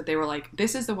things that they were like,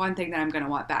 "This is the one thing that I'm gonna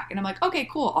want back." And I'm like, "Okay,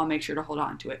 cool. I'll make sure to hold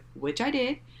on to it," which I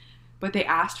did. But they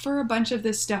asked for a bunch of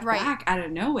this stuff back out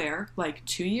of nowhere, like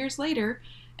 2 years later.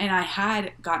 And I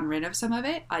had gotten rid of some of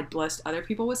it. I'd blessed other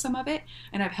people with some of it.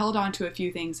 And I've held on to a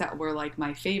few things that were like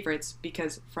my favorites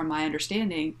because, from my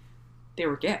understanding, they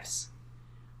were gifts.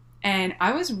 And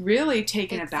I was really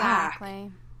taken aback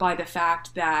by the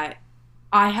fact that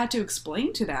I had to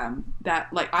explain to them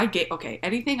that, like,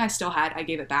 anything I still had, I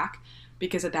gave it back.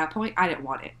 Because at that point, I didn't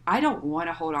want it. I don't want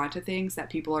to hold on to things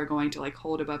that people are going to like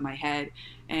hold above my head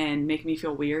and make me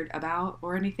feel weird about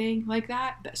or anything like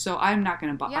that. So I'm not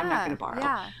going to borrow.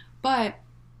 Yeah. But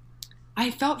I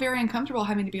felt very uncomfortable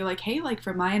having to be like, hey, like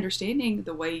from my understanding,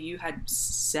 the way you had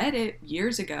said it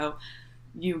years ago,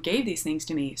 you gave these things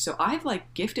to me. So I've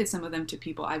like gifted some of them to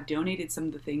people. I've donated some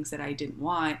of the things that I didn't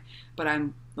want, but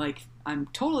I'm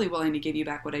totally willing to give you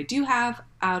back what I do have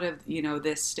out of, you know,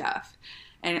 this stuff.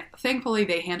 And thankfully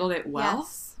they handled it well.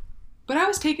 Yes. But I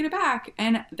was taken aback,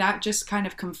 and that just kind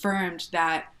of confirmed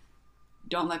that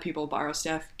don't let people borrow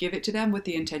stuff. Give it to them with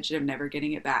the intention of never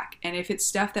getting it back. And if it's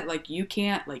stuff that like you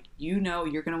can't, like, you know,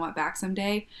 you're going to want back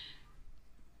someday,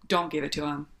 don't give it to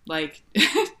them. Like,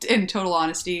 in total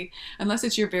honesty, unless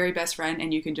it's your very best friend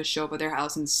and you can just show up at their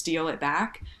house and steal it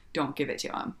back, don't give it to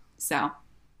them. So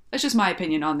that's just my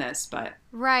opinion on this, but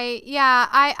right, yeah,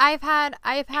 I've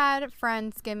had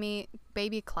friends give me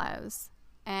baby clothes,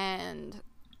 and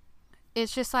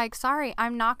it's just like, sorry,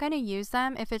 I'm not going to use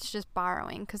them if it's just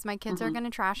borrowing, because my kids are going to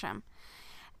trash them.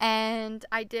 And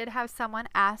I did have someone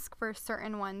ask for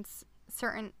certain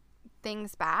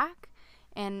things back,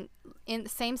 and in the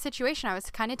same situation, I was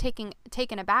kind of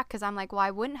taken aback, because I'm like, well,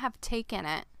 I wouldn't have taken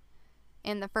it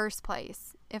in the first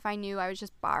place if I knew I was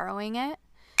just borrowing it.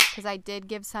 Because I did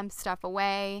give some stuff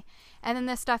away. And then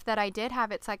the stuff that I did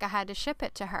have, it's like I had to ship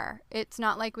it to her. It's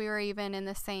not like we were even in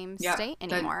the same state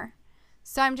anymore.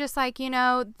 So I'm just like, you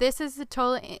know, this is a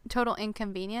total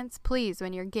inconvenience. Please,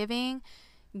 when you're giving,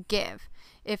 give.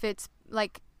 If it's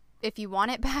like, if you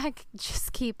want it back,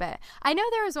 just keep it. I know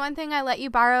there was one thing I let you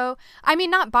borrow. I mean,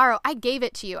 not borrow. I gave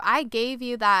it to you. I gave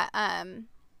you that,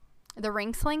 the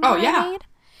ring sling that I made.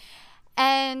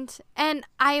 And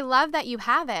I love that you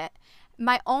have it.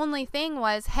 My only thing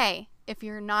was, hey, if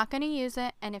you're not going to use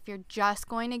it, and if you're just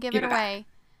going to give it away,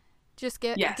 just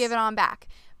give it on back.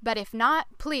 But if not,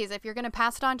 please, if you're going to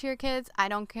pass it on to your kids, I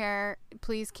don't care.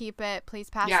 Please keep it. Please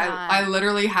pass it on. Yeah, I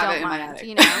literally have it in my attic,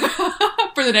 you know,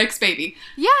 for the next baby.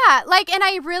 Yeah, like, and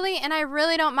I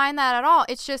really don't mind that at all.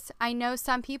 It's just, I know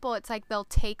some people, it's like they'll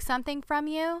take something from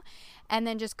you and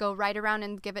then just go right around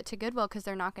and give it to Goodwill because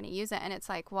they're not going to use it. And it's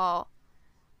like, well,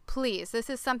 please, this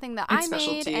is something that I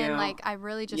made, and like, I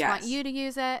really just want you to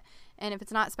use it. And if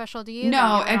it's not special to you,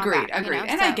 no, then agreed. You know?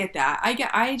 And so, I get that.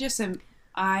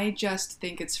 I just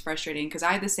think it's frustrating, because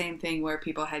I had the same thing where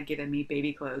people had given me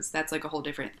baby clothes. That's like a whole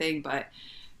different thing, but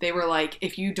they were like,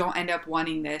 if you don't end up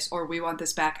wanting this, or we want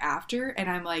this back after, and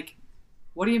I'm like,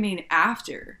 what do you mean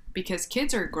after? Because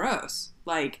kids are gross.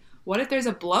 Like, what if there's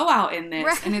a blowout in this?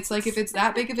 Right. And it's like, if it's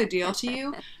that big of a deal to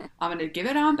you, I'm going to give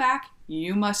it on back.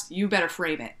 you better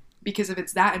frame it. Because if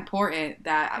it's that important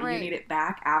that you need it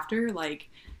back after, like,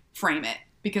 frame it.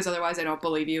 Because otherwise I don't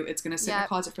believe you. It's going to sit in the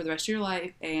closet for the rest of your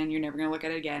life, and you're never going to look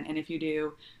at it again. And if you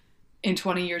do, in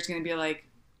 20 years, it's going to be like,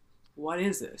 what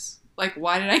is this? Like,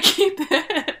 why did I keep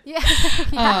it?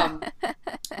 Yeah.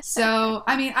 So,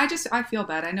 I mean, I feel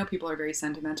bad. I know people are very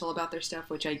sentimental about their stuff,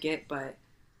 which I get, but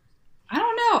I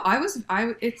don't know.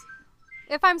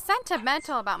 If I'm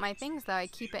sentimental about my things, though, I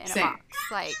keep it in a box.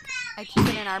 Like, I keep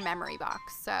it in our memory box,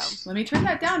 so. Let me turn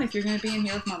that down if you're going to be in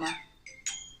here with Mama.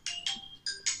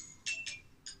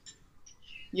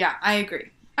 Yeah, I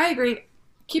agree.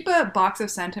 Keep a box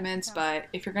of sentiments, but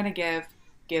if you're going to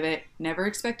give it. Never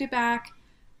expect it back.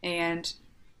 And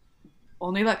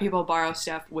only let people borrow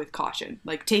stuff with caution.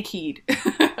 Like, take heed.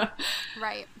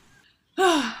 Right.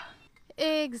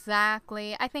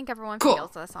 Exactly. I think everyone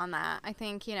feels us on that. I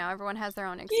think, everyone has their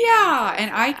own experience. Yeah,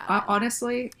 and I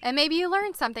honestly... And maybe you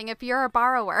learned something if you're a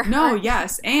borrower. No,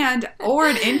 yes, or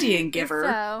an Indian giver.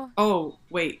 So, oh,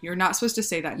 wait, you're not supposed to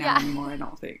say that now anymore, I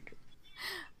don't think.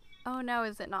 Oh, no,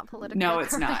 is it not politically No,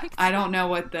 it's correct? not. I don't know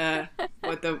what the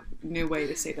new way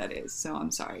to say that is, so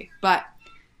I'm sorry. But,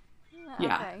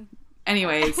 yeah. Okay.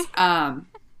 Anyways, and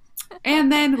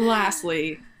then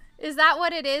lastly... Is that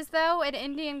what it is, though? An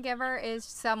Indian giver is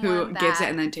someone who gives it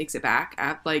and then takes it back.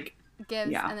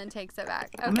 Gives and then takes it back.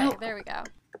 Okay, there we go.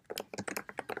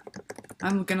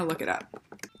 I'm going to look it up.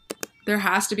 There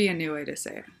has to be a new way to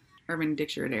say it. Urban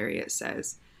Dictionary, it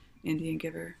says Indian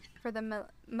giver. For the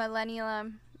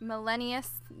millennials.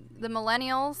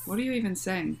 What are you even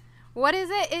saying? What is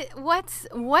it?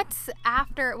 What's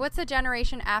after? What's a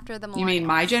generation after the millennials? You mean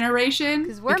my generation?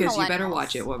 Because you better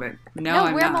watch it, woman. No,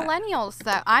 I'm we're not. Millennials.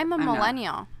 Though I'm a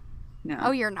millennial. No.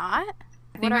 Oh, you're not?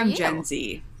 I think I'm Gen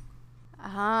Z.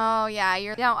 Oh yeah,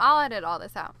 you're. No, I'll edit all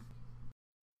this out.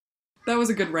 That was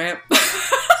a good rant.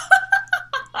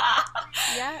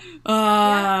 Yeah.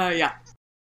 Yeah.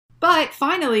 But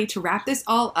finally, to wrap this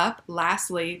all up,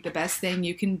 lastly, the best thing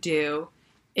you can do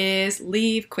is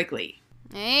leave quickly.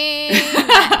 Hey.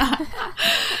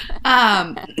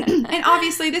 And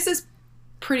obviously this is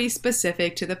pretty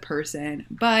specific to the person,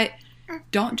 but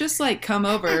don't just like come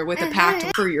over with a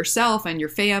pack for yourself and your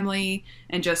family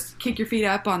and just kick your feet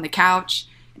up on the couch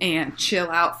and chill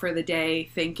out for the day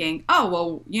thinking, oh,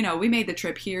 well, we made the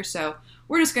trip here, so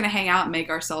we're just going to hang out and make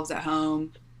ourselves at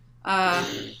home.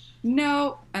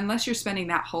 No, unless you're spending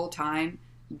that whole time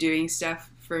doing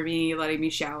stuff for me, letting me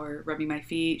shower, rubbing my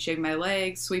feet, shaving my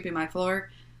legs, sweeping my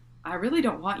floor, I really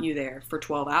don't want you there for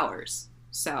 12 hours.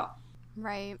 So,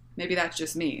 right. Maybe that's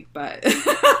just me, but...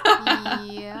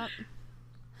 Yep.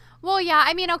 Well, yeah,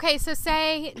 I mean, okay, so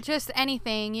say just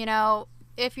anything,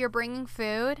 if you're bringing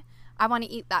food, I want to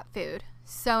eat that food.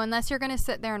 So unless you're going to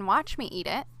sit there and watch me eat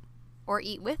it or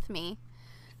eat with me,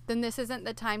 then this isn't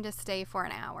the time to stay for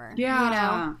an hour.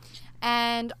 Yeah.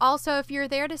 And also, if you're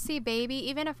there to see baby,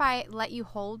 even if I let you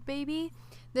hold baby,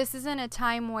 this isn't a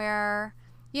time where,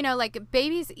 like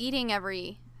baby's eating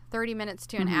every 30 minutes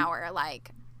to an hour,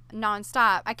 like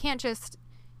nonstop. I can't just,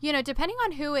 depending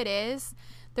on who it is,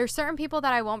 there's certain people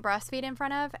that I won't breastfeed in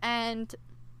front of, and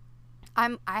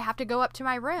I have to go up to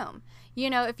my room.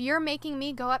 If you're making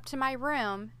me go up to my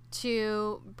room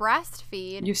to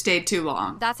breastfeed, you stayed too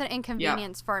long. That's an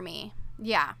inconvenience for me.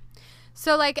 Yeah.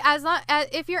 So like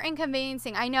if you're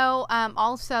inconveniencing, I know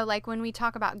also like when we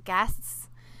talk about guests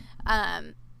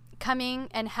coming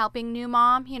and helping new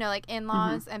mom, like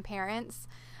in-laws and parents,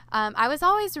 I was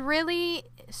always really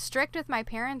strict with my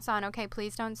parents on, okay,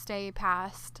 please don't stay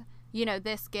past,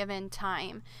 this given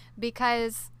time,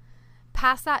 because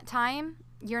past that time,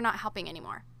 you're not helping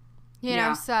anymore,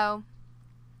 know, so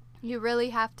you really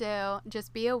have to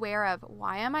just be aware of,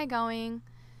 why am I going?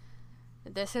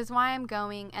 This is why I'm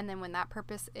going. And then when that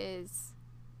purpose is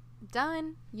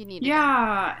done, you need to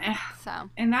go. So.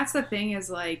 And that's the thing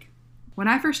is, like, when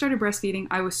I first started breastfeeding,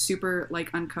 I was super, like,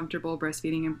 uncomfortable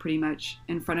breastfeeding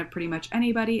in front of pretty much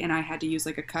anybody. And I had to use,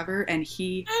 like, a cover. And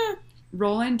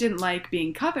Roland didn't like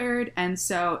being covered. And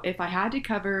so if I had to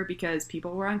cover because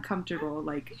people were uncomfortable,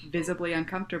 like, visibly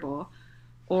uncomfortable,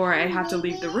 or I have to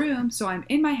leave the room, so I'm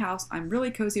in my house, I'm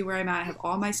really cozy where I'm at, I have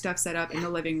all my stuff set up in the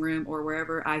living room or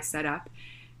wherever I set up,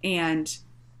 and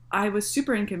I was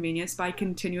super inconvenienced by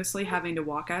continuously having to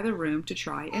walk out of the room to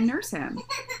try and nurse him.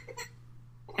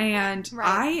 And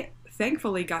I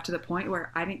thankfully got to the point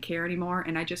where I didn't care anymore,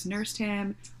 and I just nursed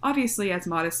him, obviously as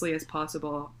modestly as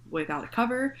possible without a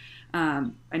cover,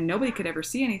 and nobody could ever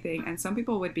see anything, and some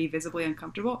people would be visibly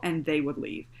uncomfortable, and they would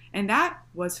leave. And that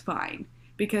was fine.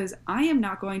 Because I am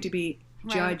not going to be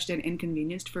judged and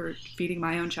inconvenienced for feeding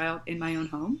my own child in my own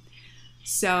home.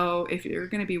 So if you're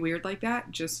going to be weird like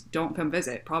that, just don't come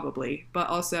visit, probably. But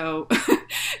also,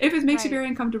 if it makes you very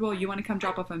uncomfortable, you want to come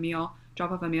drop off a meal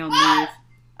and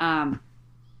leave.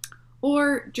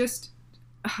 Or just,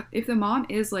 if the mom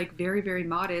is like very, very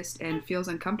modest and feels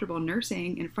uncomfortable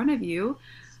nursing in front of you,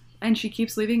 and she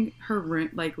keeps leaving her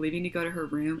room, like leaving to go to her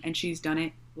room, and she's done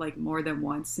it like more than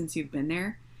once since you've been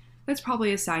there, that's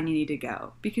probably a sign you need to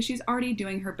go, because she's already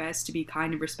doing her best to be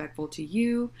kind and respectful to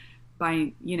you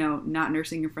by, not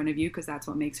nursing in front of you, because that's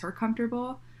what makes her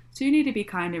comfortable. So you need to be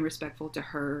kind and respectful to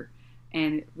her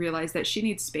and realize that she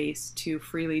needs space to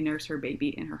freely nurse her baby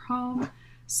in her home.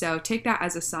 So take that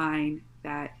as a sign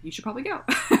that you should probably go.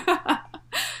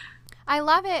 I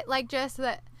love it. Like, just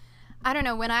that, I don't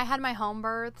know, when I had my home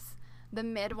births, the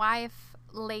midwife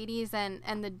ladies and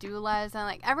the doulas and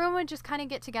like everyone would just kind of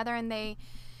get together, and they,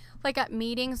 like at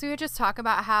meetings, we would just talk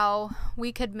about how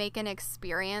we could make an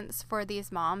experience for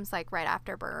these moms like right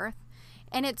after birth.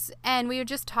 And we would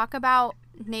just talk about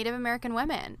Native American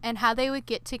women and how they would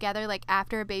get together like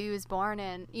after a baby was born,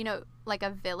 and like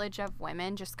a village of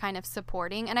women just kind of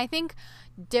supporting. And I think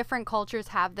different cultures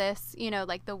have this,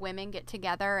 like the women get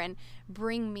together and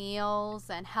bring meals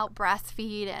and help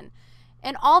breastfeed and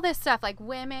all this stuff, like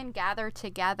women gather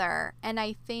together. And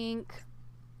I think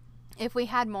if we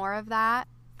had more of that,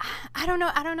 I don't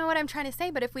know what I'm trying to say,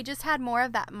 but if we just had more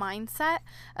of that mindset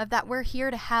of that we're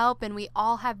here to help and we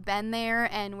all have been there,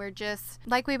 and we're just,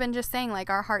 like we've been just saying,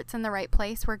 like our heart's in the right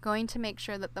place, we're going to make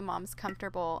sure that the mom's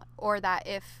comfortable, or that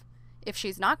if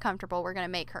she's not comfortable, we're going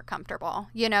to make her comfortable.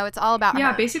 It's all about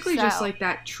her. Basically just like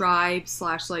that tribe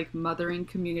 / like mothering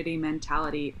community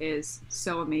mentality is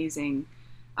so amazing.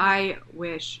 I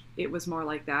wish it was more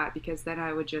like that, because then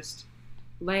I would just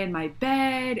lay in my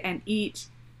bed and eat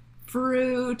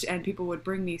fruit, and people would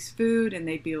bring me food, and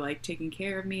they'd be like taking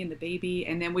care of me and the baby,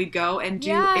 and then we'd go and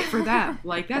do it for them.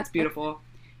 Like, that's beautiful.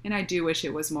 And I do wish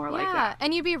it was more like that.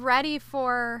 And you'd be ready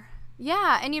for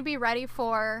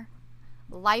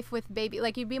life with baby.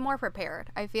 Like, you'd be more prepared.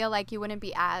 I feel like you wouldn't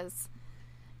be as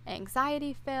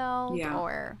anxiety filled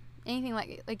or anything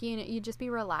like you'd just be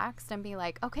relaxed and be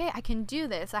like, okay, I can do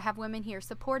this. I have women here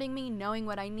supporting me, knowing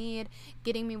what I need,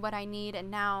 getting me what I need, and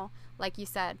now, like you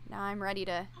said, now I'm ready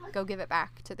to go give it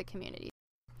back to the community.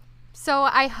 So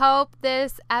I hope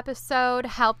this episode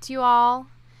helped you all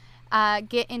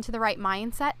get into the right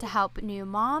mindset to help new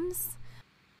moms.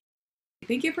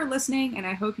 Thank you for listening, and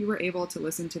I hope you were able to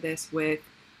listen to this with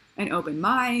an open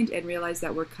mind and realize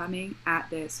that we're coming at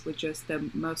this with just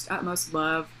the utmost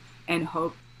love and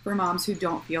hope for moms who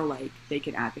don't feel like they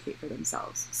can advocate for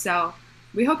themselves. So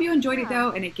we hope you enjoyed it,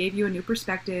 though, and it gave you a new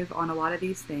perspective on a lot of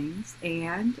these things,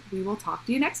 and we will talk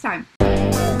to you next time.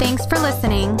 Thanks for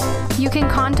listening. You can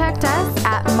contact us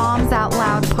at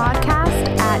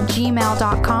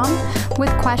momsoutloudpodcast@gmail.com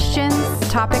with questions,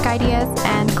 topic ideas,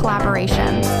 and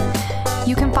collaborations.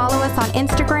 You can follow us on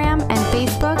Instagram and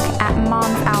Facebook at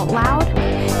Moms Out Loud.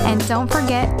 And don't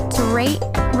forget to rate,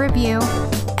 review,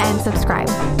 and subscribe.